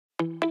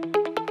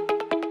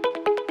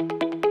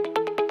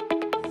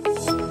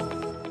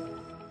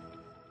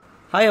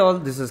Hi all,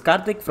 this is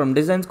Karthik from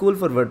Design School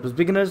for WordPress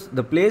Beginners,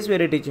 the place where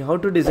I teach you how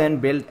to design,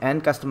 build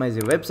and customize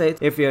your websites.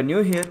 If you are new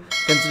here,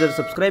 consider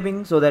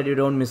subscribing so that you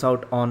don't miss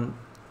out on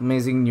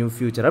amazing new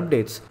future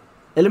updates.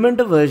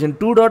 Elementor version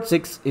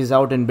 2.6 is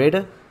out in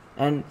beta,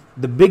 and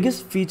the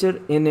biggest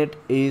feature in it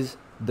is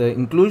the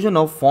inclusion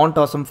of Font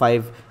Awesome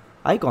 5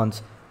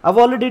 icons. I've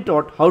already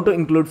taught how to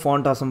include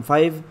Font Awesome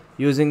 5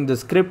 using the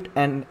script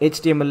and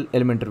HTML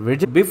Elementor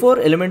widget. Before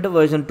Elementor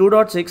version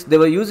 2.6, they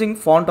were using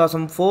Font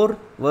Awesome 4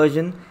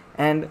 version,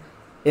 and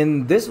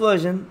in this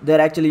version they're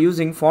actually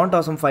using Font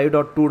Awesome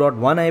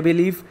 5.2.1 I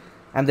believe,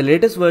 and the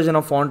latest version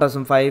of Font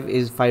Awesome 5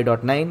 is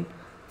 5.9.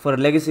 For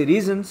legacy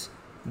reasons,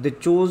 they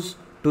chose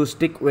to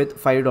stick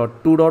with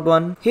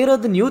 5.2.1. Here are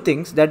the new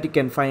things that you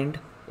can find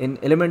in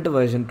Elementor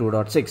version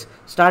 2.6,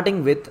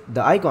 starting with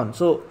the icon.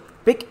 So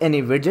pick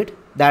any widget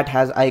that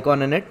has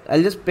icon in it.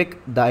 I'll just pick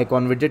the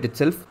icon widget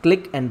itself,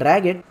 click and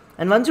drag it,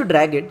 and once you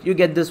drag it you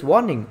get this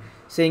warning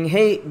saying,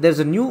 hey, there's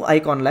a new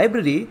icon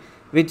library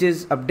which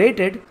is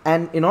updated,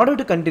 and in order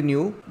to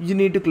continue you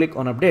need to click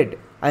on update.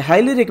 I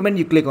highly recommend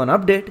you click on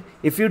update.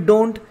 If you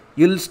don't,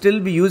 you'll still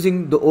be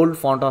using the old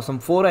Font Awesome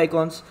 4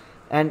 icons,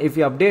 and if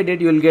you update it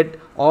you'll get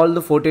all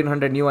the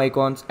 1400 new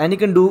icons, and you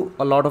can do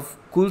a lot of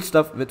cool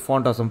stuff with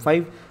Font Awesome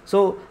 5.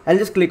 So I'll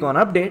just click on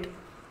update,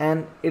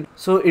 and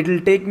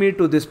it'll take me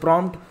to this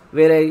prompt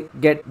where I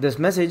get this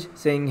message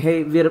saying,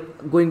 hey, we're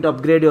going to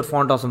upgrade your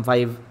Font Awesome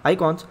 5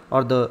 icons,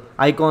 or the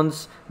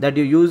icons that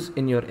you use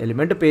in your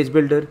Elementor page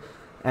builder,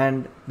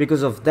 and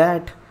because of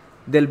that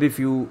there'll be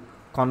few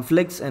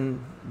conflicts and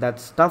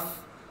that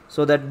stuff,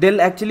 so that they'll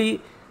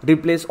actually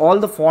replace all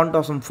the Font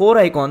Awesome 4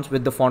 icons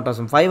with the Font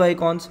Awesome 5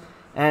 icons,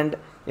 and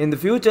in the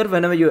future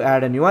whenever you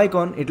add a new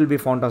icon it will be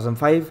Font Awesome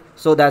 5.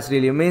 So that's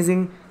really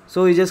amazing.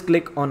 So you just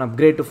click on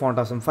upgrade to Font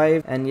Awesome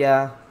 5, and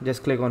yeah,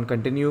 just click on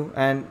continue,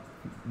 and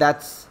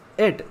that's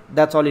it.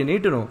 That's all you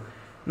need to know.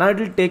 Now it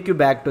will take you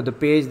back to the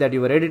page that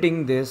you were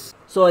editing this.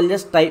 So I'll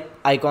just type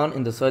icon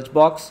in the search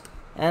box,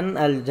 and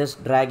I'll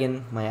just drag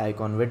in my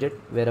icon widget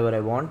wherever I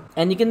want,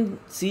 and you can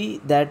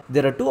see that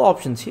there are two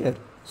options here.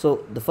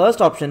 So the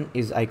first option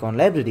is icon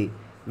library,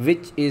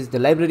 which is the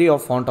library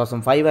of Font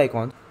Awesome 5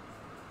 icons.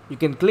 You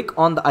can click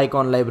on the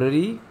icon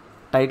library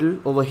title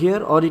over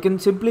here, or you can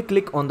simply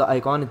click on the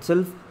icon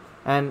itself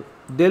and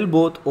they'll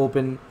both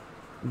open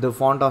the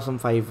Font Awesome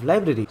 5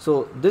 library.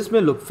 So this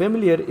may look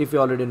familiar if you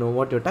already know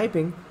what you're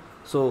typing.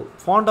 So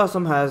Font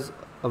Awesome has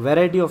a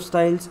variety of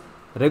styles.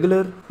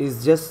 Regular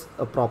is just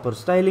a proper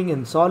styling,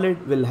 and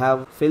solid will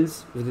have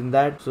fills within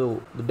that.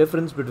 So the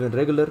difference between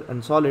regular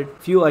and solid,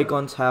 few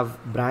icons have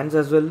brands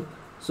as well.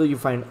 So you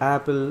find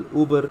Apple,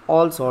 Uber,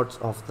 all sorts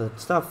of that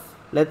stuff.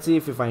 Let's see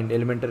if you find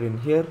Elementor in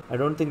here. I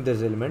don't think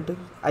there's Elementor.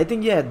 I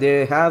think yeah,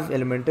 they have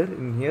Elementor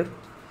in here.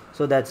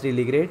 So that's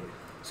really great.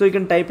 So you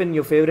can type in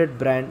your favorite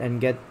brand and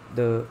get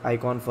the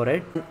icon for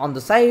it. On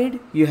the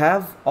side you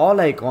have all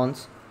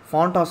icons: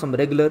 Font Awesome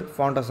regular,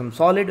 Font Awesome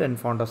solid and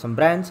Font Awesome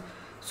brands.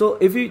 So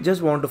if you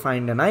just want to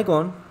find an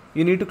icon,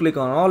 you need to click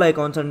on all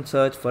icons and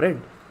search for it.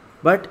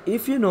 But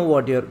if you know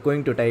what you're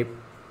going to type,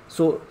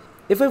 so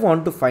if I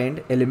want to find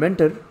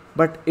Elementor,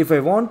 but if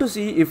I want to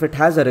see if it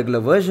has a regular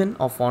version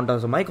of Font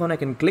Awesome icon, I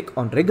can click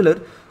on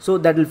regular. So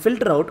that will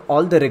filter out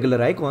all the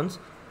regular icons.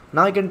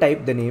 Now I can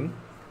type the name,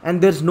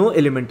 and there's no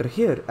Elementor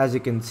here as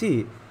you can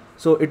see.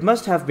 So it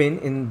must have been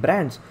in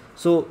brands.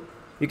 So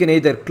you can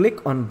either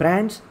click on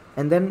brands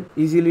and then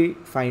easily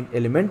find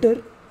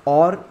Elementor,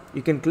 or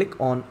you can click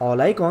on all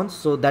icons,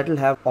 so that will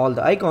have all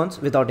the icons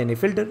without any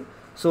filter.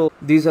 So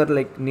these are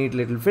like neat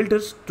little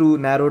filters to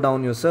narrow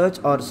down your search,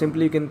 or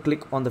simply you can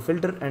click on the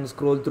filter and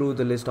scroll through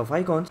the list of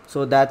icons.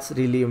 So that's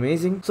really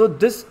amazing. So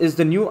this is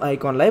the new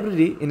icon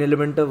library in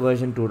Elementor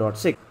version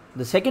 2.6.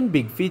 The second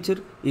big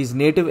feature is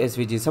native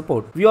SVG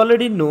support. We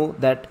already know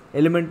that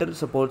Elementor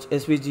supports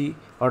SVG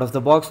out of the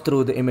box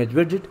through the image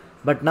widget,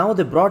 but now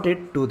they brought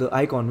it to the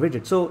icon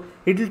widget. So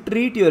it will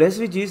treat your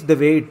SVGs the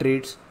way it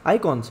treats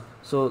icons.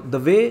 So the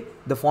way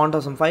the Font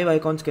Awesome 5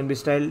 icons can be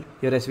styled,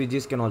 your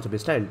SVGs can also be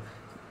styled.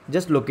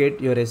 Just locate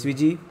your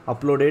SVG,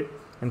 upload it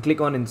and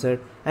click on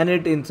insert, and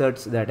it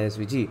inserts that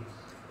SVG.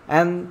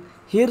 And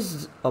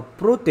here's a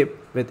pro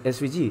tip with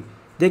SVG.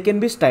 They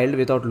can be styled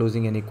without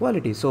losing any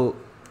quality. So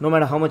no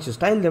matter how much you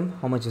style them,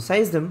 how much you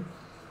size them,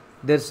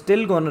 they're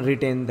still gonna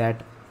retain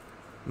that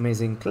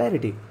amazing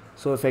clarity.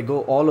 So if I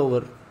go all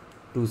over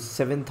to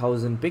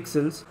 7000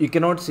 pixels, you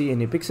cannot see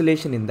any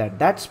pixelation in that.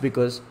 That's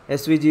because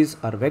SVGs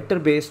are vector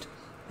based,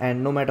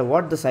 and no matter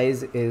what the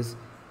size is,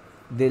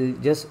 they'll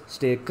just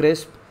stay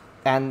crisp,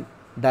 and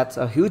that's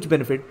a huge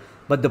benefit.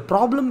 But the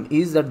problem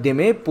is that they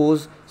may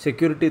pose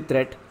security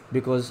threat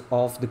because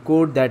of the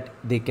code that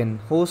they can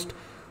host.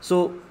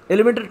 So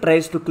Elementor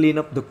tries to clean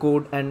up the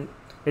code, and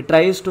it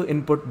tries to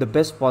input the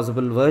best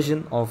possible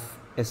version of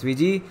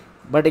SVG,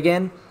 but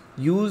again,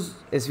 use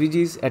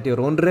SVGs at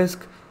your own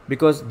risk,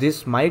 because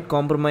this might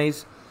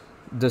compromise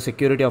the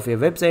security of your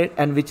website,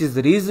 and which is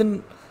the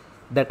reason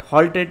that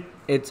halted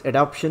its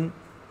adoption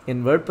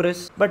in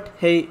WordPress. But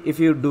hey, if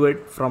you do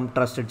it from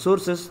trusted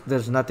sources,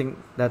 there's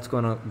nothing that's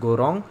gonna go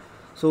wrong.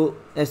 So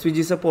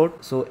SVG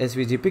support, so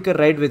SVG picker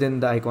right within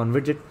the icon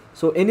widget.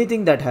 So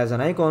anything that has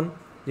an icon,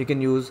 you can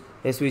use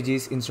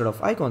SVGs instead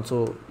of icons.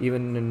 So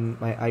even in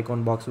my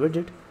icon box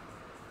widget,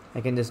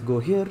 I can just go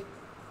here,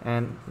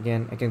 and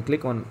again I can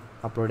click on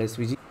upload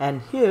SVG,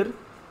 and here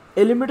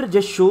Elementor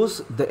just shows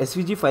the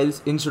SVG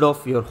files instead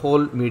of your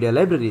whole media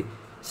library,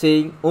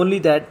 saying only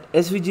that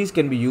SVGs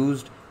can be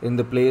used in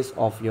the place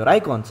of your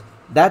icons.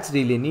 That's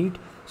really neat.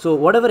 So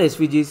whatever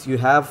SVGs you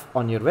have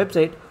on your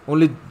website,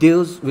 only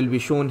those will be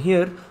shown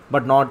here,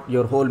 but not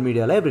your whole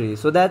media library.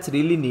 So that's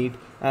really neat,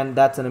 and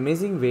that's an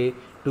amazing way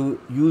to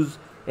use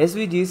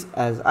SVGs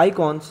as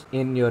icons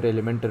in your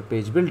Elementor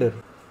page builder.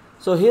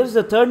 So here's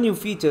the third new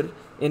feature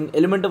in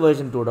Elementor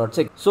version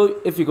 2.6.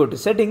 So if you go to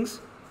settings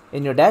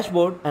in your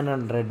dashboard and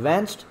under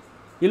advanced,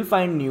 you'll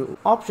find new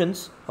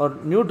options or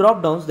new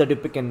drop downs that you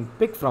can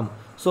pick from.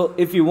 So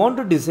if you want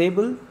to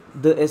disable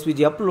the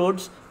SVG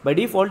uploads, by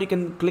default you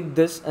can click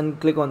this and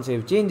click on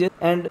save changes,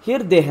 and here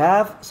they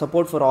have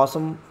support for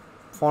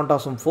font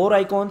awesome 4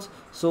 icons.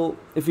 So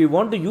if you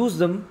want to use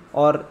them,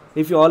 or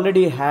if you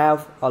already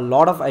have a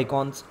lot of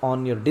icons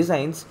on your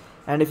designs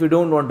and if you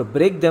don't want to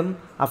break them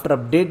after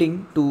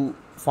updating to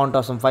font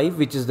awesome 5,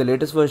 which is the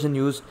latest version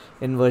used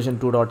in version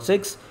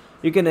 2.6,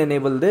 you can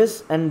enable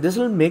this, and this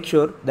will make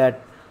sure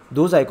that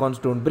those icons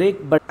don't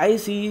break. But I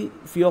see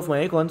few of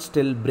my icons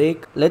still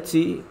break. Let's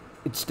see,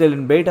 it's still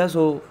in beta,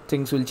 so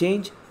things will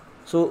change.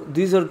 So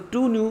these are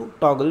two new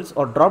toggles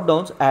or drop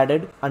downs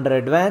added under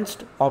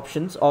advanced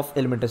options of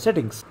Elementor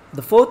settings.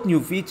 The fourth new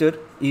feature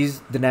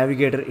is the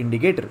navigator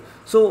indicator.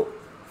 So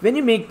when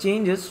you make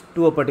changes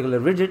to a particular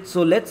widget,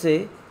 so let's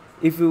say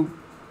if you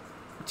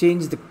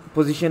change the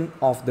position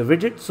of the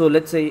widget, so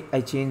let's say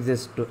I change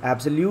this to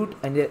absolute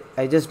and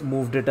I just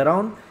moved it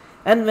around,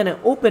 and when I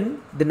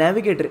open the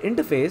navigator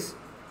interface,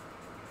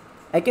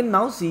 I can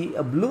now see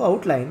a blue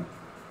outline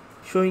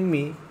showing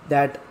me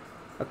that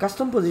a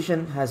custom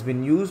position has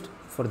been used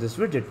for this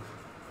widget.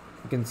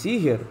 You can see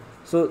here,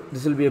 so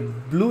this will be a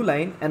blue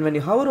line, and when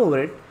you hover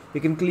over it, you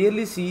can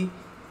clearly see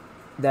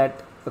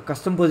that a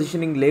custom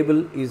positioning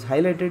label is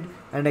highlighted,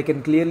 and I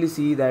can clearly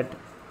see that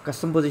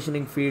custom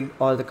positioning field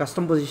or the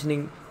custom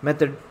positioning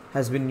method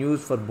has been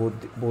used for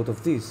both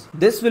of these.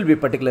 This will be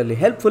particularly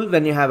helpful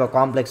when you have a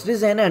complex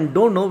design and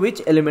don't know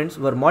which elements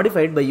were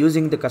modified by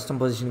using the custom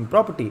positioning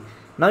property.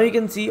 Now you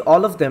can see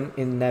all of them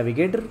in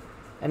navigator,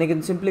 and you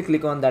can simply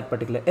click on that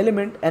particular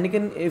element, and you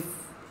can, if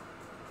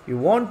you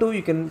want to,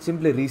 you can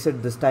simply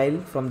reset the style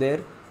from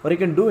there, or you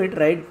can do it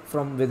right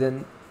from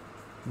within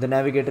the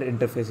navigator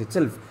interface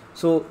itself.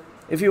 So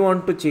if you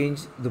want to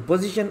change the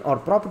position or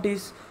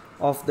properties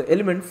of the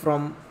element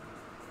from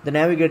the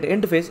navigator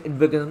interface, it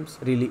becomes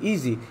really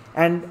easy.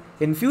 And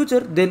in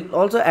future they'll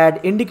also add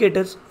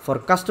indicators for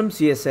custom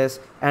CSS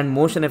and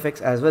motion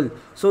effects as well,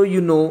 so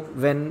you know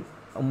when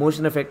a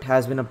motion effect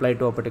has been applied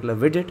to a particular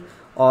widget,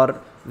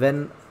 or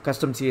when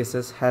custom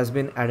CSS has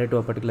been added to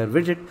a particular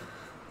widget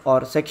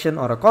or section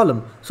or a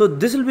column. So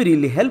this will be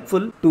really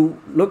helpful to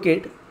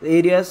locate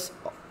areas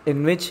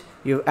in which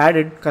you've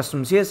added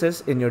custom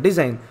CSS in your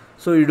design.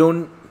 So you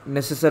don't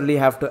necessarily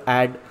have to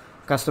add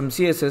custom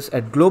CSS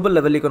at global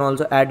level, you can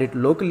also add it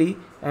locally,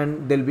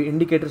 and there'll be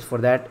indicators for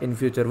that in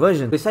future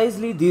versions.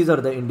 Precisely, these are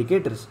the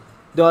indicators.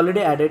 They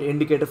already added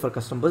indicator for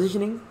custom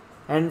positioning,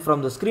 and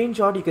from the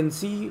screenshot you can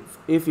see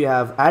if you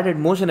have added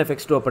motion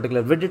effects to a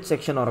particular widget,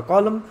 section or a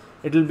column,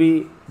 it will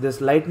be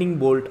this lightning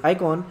bolt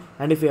icon,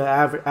 and if you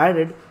have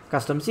added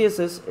custom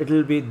CSS, it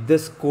will be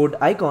this code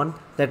icon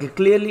that will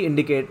clearly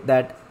indicate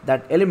that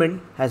that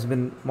element has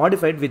been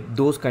modified with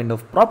those kind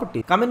of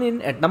property. Coming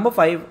in at number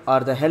 5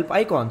 are the help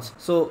icons.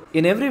 So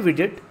in every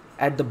widget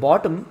at the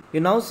bottom, you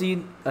now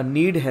see a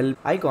need help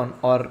icon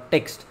or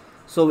text.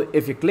 So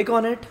if you click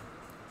on it,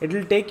 it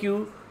will take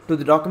you to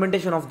the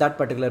documentation of that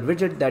particular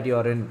widget that you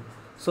are in.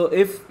 So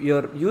if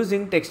you're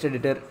using text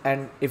editor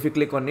and if you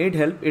click on need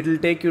help, it will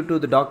take you to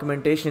the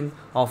documentation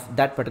of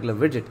that particular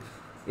widget.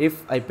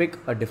 If I pick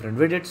a different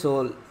widget,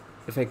 so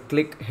if I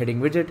click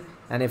heading widget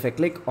and if I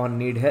click on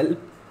need help,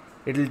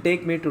 it will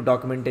take me to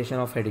documentation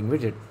of heading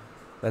widget.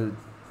 Well,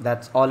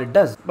 that's all it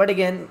does. But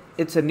again,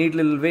 it's a neat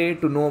little way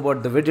to know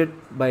about the widget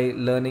by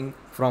learning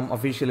from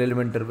official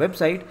Elementor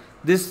website.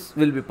 This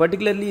will be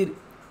particularly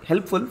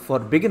helpful for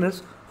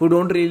beginners who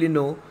don't really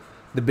know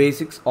the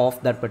basics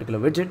of that particular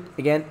widget.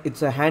 Again,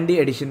 it's a handy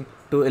addition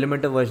to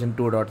Elementor version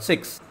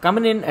 2.6.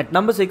 Coming in at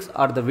number 6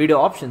 are the video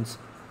options.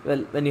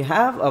 Well, when you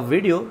have a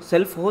video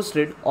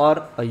self-hosted or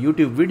a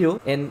YouTube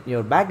video in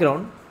your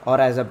background or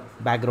as a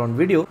background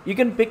video, you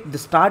can pick the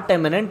start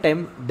time and end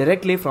time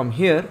directly from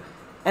here,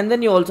 and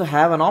then you also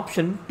have an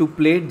option to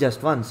play it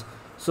just once.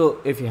 So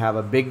if you have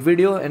a big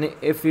video and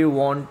if you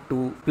want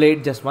to play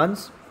it just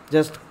once,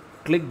 just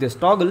click this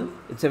toggle.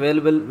 It's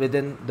available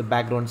within the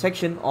background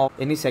section of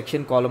any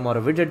section, column or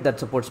a widget that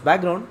supports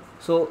background.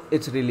 So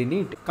it's really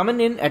neat. Coming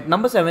in at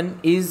number 7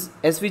 is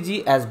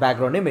SVG as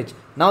background image.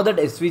 Now that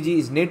SVG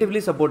is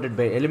natively supported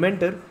by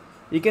Elementor,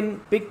 you can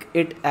pick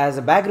it as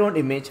a background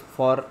image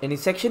for any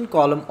section,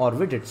 column or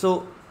widget.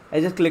 So I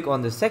just click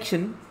on this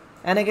section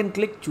and I can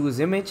click choose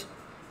image,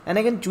 and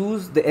I can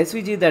choose the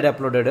SVG that I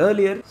uploaded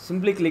earlier.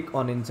 Simply click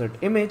on insert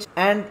image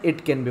and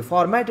it can be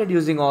formatted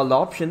using all the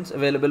options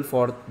available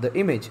for the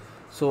image.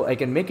 So I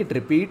can make it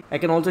repeat. I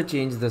can also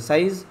change the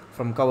size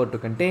from cover to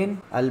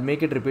contain. I'll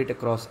make it repeat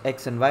across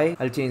X and Y.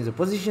 I'll change the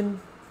position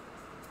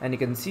and you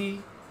can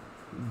see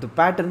the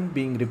pattern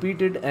being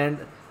repeated and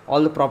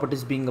all the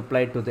properties being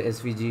applied to the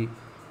SVG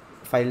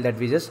file that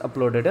we just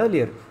uploaded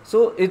earlier.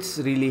 So it's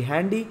really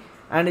handy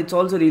and it's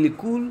also really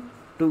cool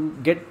to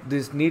get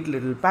these neat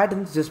little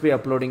patterns just by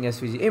uploading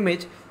SVG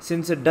image.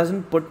 Since it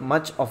doesn't put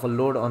much of a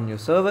load on your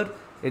server,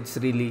 it's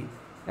really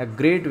a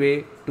great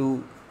way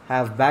to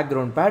have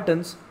background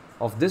patterns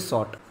of this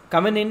sort.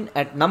 Coming in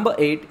at number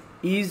 8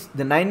 is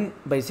the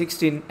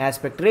 9:16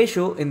 aspect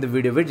ratio in the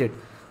video widget.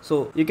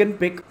 So you can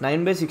pick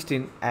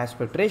 9:16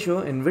 aspect ratio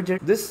in widget.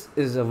 This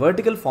is a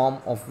vertical form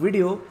of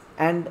video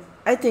and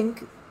I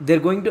think they're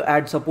going to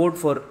add support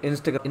for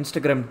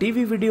Instagram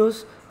TV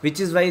videos, which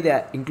is why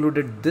they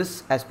included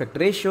this aspect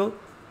ratio.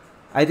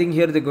 I think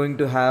here they're going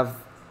to have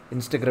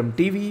Instagram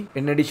TV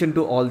in addition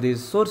to all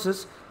these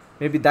sources.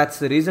 Maybe that's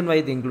the reason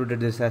why they included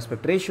this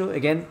aspect ratio.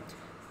 Again,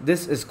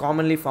 this is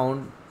commonly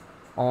found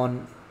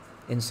on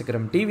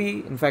Instagram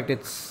TV. In fact,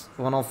 it's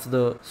one of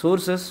the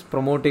sources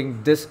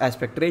promoting this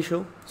aspect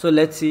ratio. So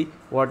let's see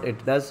what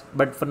it does.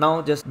 But for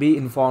now, just be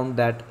informed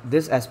that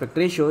this aspect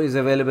ratio is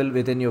available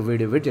within your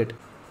video widget.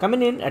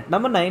 Coming in at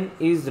number 9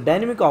 is the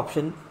dynamic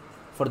option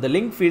for the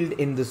link field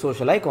in the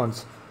social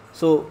icons.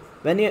 So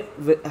when you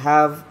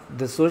have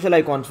the social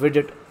icons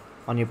widget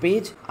on your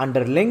page,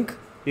 under link,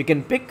 you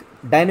can pick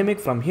dynamic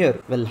from here.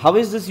 Well, how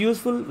is this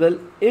useful? Well,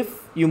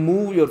 if you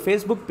move your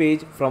Facebook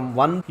page from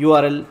one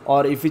URL,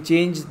 or if you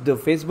change the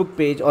Facebook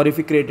page, or if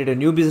you created a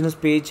new business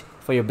page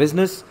for your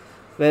business,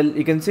 well,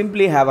 you can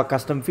simply have a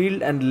custom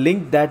field and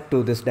link that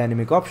to this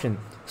dynamic option.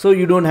 So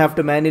you don't have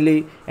to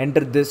manually enter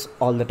this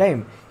all the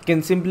time. You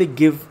can simply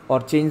give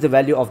or change the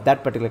value of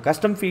that particular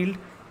custom field,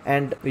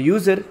 and the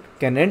user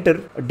can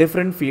enter a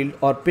different field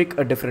or pick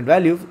a different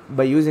value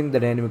by using the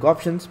dynamic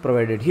options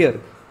provided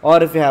here.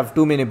 Or if you have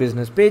too many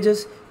business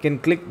pages, you can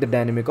click the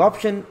dynamic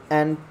option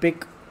and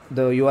pick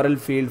the URL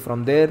field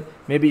from there.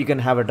 Maybe you can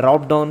have a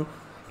drop down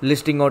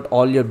listing out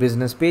all your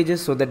business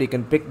pages so that you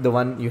can pick the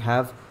one you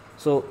have.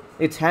 So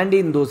it's handy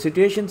in those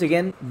situations.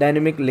 Again,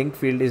 dynamic link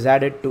field is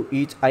added to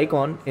each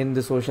icon in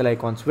the social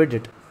icons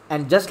widget.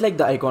 And just like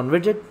the icon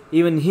widget,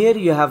 even here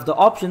you have the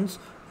options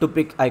to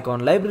pick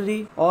icon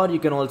library, or you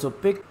can also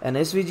pick an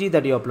SVG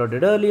that you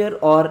uploaded earlier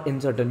or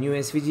insert a new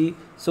SVG.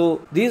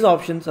 So these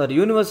options are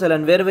universal,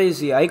 and wherever you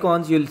see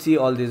icons, you'll see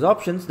all these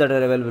options that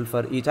are available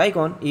for each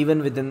icon,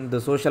 even within the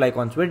social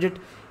icons widget,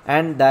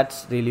 and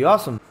that's really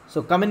awesome.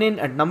 So coming in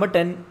at number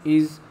 10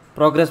 is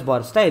progress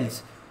bar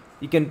styles.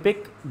 You can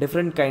pick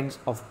different kinds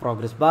of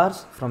progress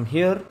bars from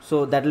here.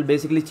 So that will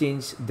basically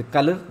change the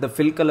color, the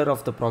fill color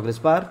of the progress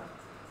bar.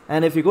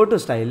 And if you go to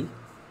style,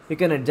 you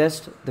can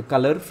adjust the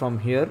color from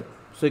here.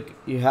 So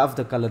you have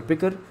the color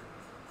picker.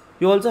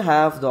 You also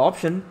have the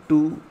option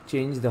to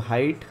change the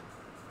height.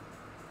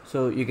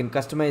 So you can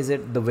customize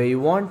it the way you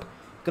want.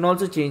 You can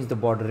also change the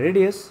border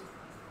radius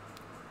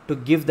to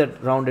give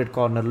that rounded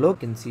corner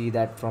look. You can see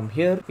that from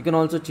here. You can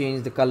also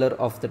change the color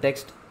of the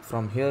text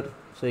from here.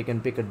 So you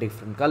can pick a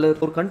different color.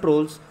 For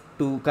controls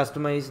to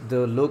customize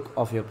the look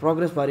of your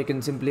progress bar, you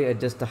can simply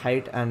adjust the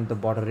height and the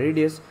border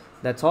radius.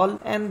 That's all,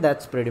 and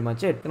that's pretty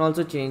much it. You can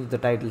also change the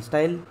title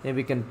style.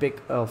 Maybe you can pick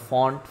a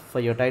font for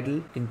your title.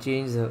 You can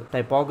change the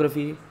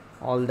typography,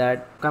 all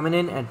that. Coming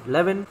in at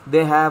 11,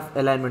 they have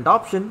alignment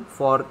option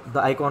for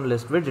the icon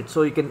list widget.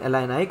 So you can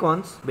align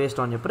icons based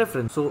on your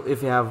preference. So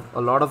if you have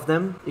a lot of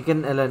them, you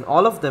can align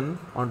all of them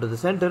onto the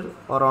center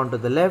or onto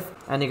the left,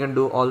 and you can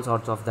do all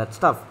sorts of that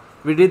stuff.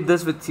 We did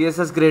this with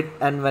CSS Grid,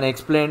 and when I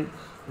explained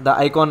the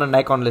icon and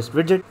icon list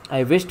widget,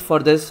 I wished for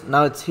this.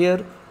 Now it's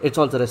here. It's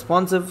also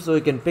responsive, so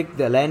you can pick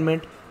the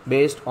alignment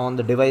based on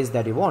the device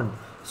that you want.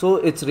 So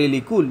it's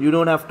really cool. You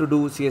don't have to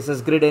do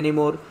CSS Grid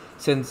anymore,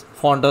 since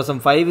Font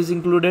Awesome 5 is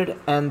included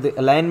and the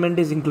alignment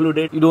is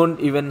included. You don't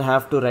even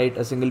have to write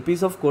a single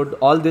piece of code.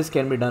 All this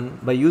can be done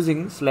by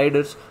using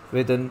sliders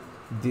within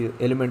the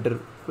Elementor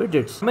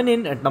widgets. Coming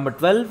in at number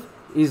 12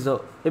 is the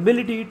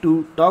ability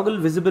to toggle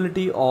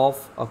visibility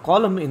of a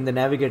column in the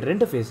navigator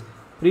interface.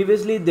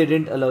 Previously they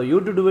didn't allow you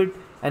to do it,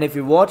 and if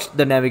you watched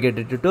the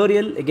navigator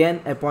tutorial,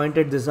 again I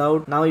pointed this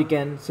out. Now you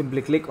can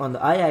simply click on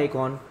the eye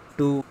icon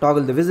to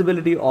toggle the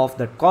visibility of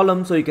that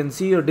column, so you can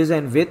see your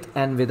design with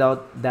and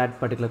without that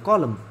particular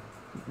column.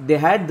 They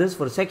had this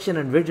for section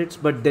and widgets,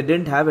 but they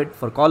didn't have it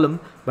for column.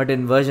 But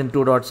in version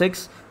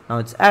 2.6 now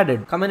it's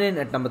added. Coming in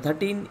at number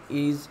 13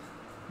 is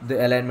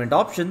the alignment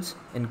options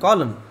in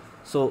column.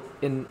 So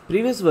in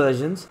previous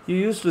versions you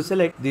used to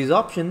select these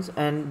options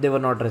and they were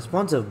not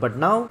responsive, but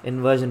now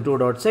in version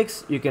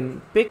 2.6 you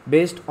can pick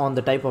based on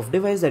the type of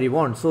device that you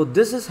want. So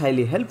this is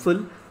highly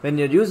helpful when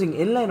you're using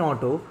inline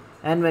auto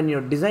and when you're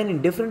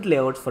designing different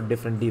layouts for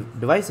different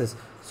devices.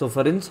 So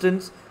for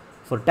instance,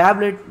 for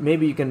tablet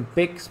maybe you can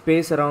pick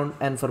space around,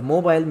 and for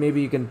mobile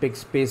maybe you can pick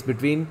space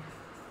between,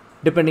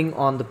 depending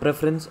on the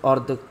preference or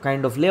the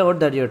kind of layout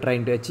that you're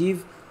trying to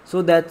achieve.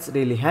 So that's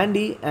really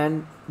handy,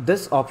 and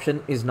this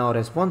option is now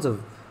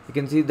responsive. You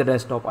can see the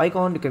desktop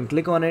icon, you can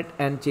click on it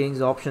and change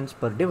the options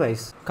per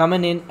device.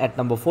 Coming in at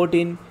number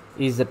 14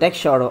 is the text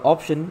shadow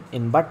option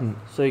in button.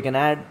 So you can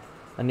add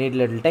a neat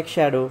little text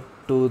shadow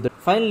to the.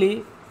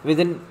 Finally,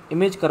 within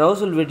image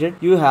carousel widget,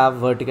 you have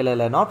vertical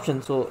align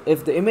option. So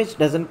if the image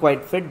doesn't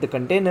quite fit the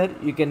container,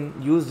 you can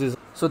use this.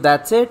 So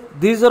that's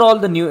it. These are all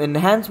the new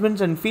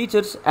enhancements and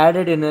features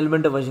added in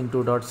Elementor version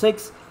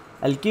 2.6.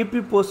 I'll keep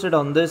you posted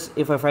on this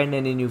if I find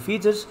any new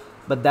features,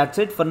 but that's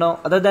it for now.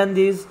 Other than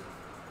these,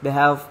 they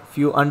have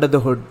few under the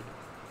hood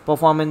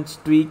performance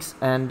tweaks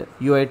and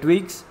UI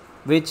tweaks,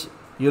 which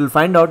you'll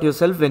find out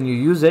yourself when you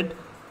use it.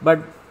 But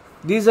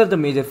these are the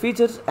major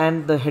features,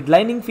 and the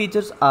headlining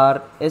features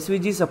are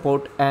SVG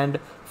support and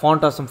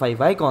Font Awesome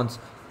 5 icons.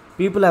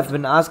 People have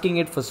been asking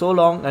it for so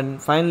long,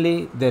 and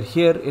finally they're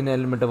here in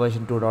Elementor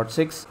version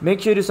 2.6.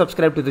 Make sure you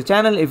subscribe to the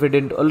channel if you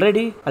didn't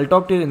already. I'll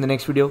talk to you in the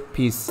next video.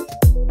 Peace.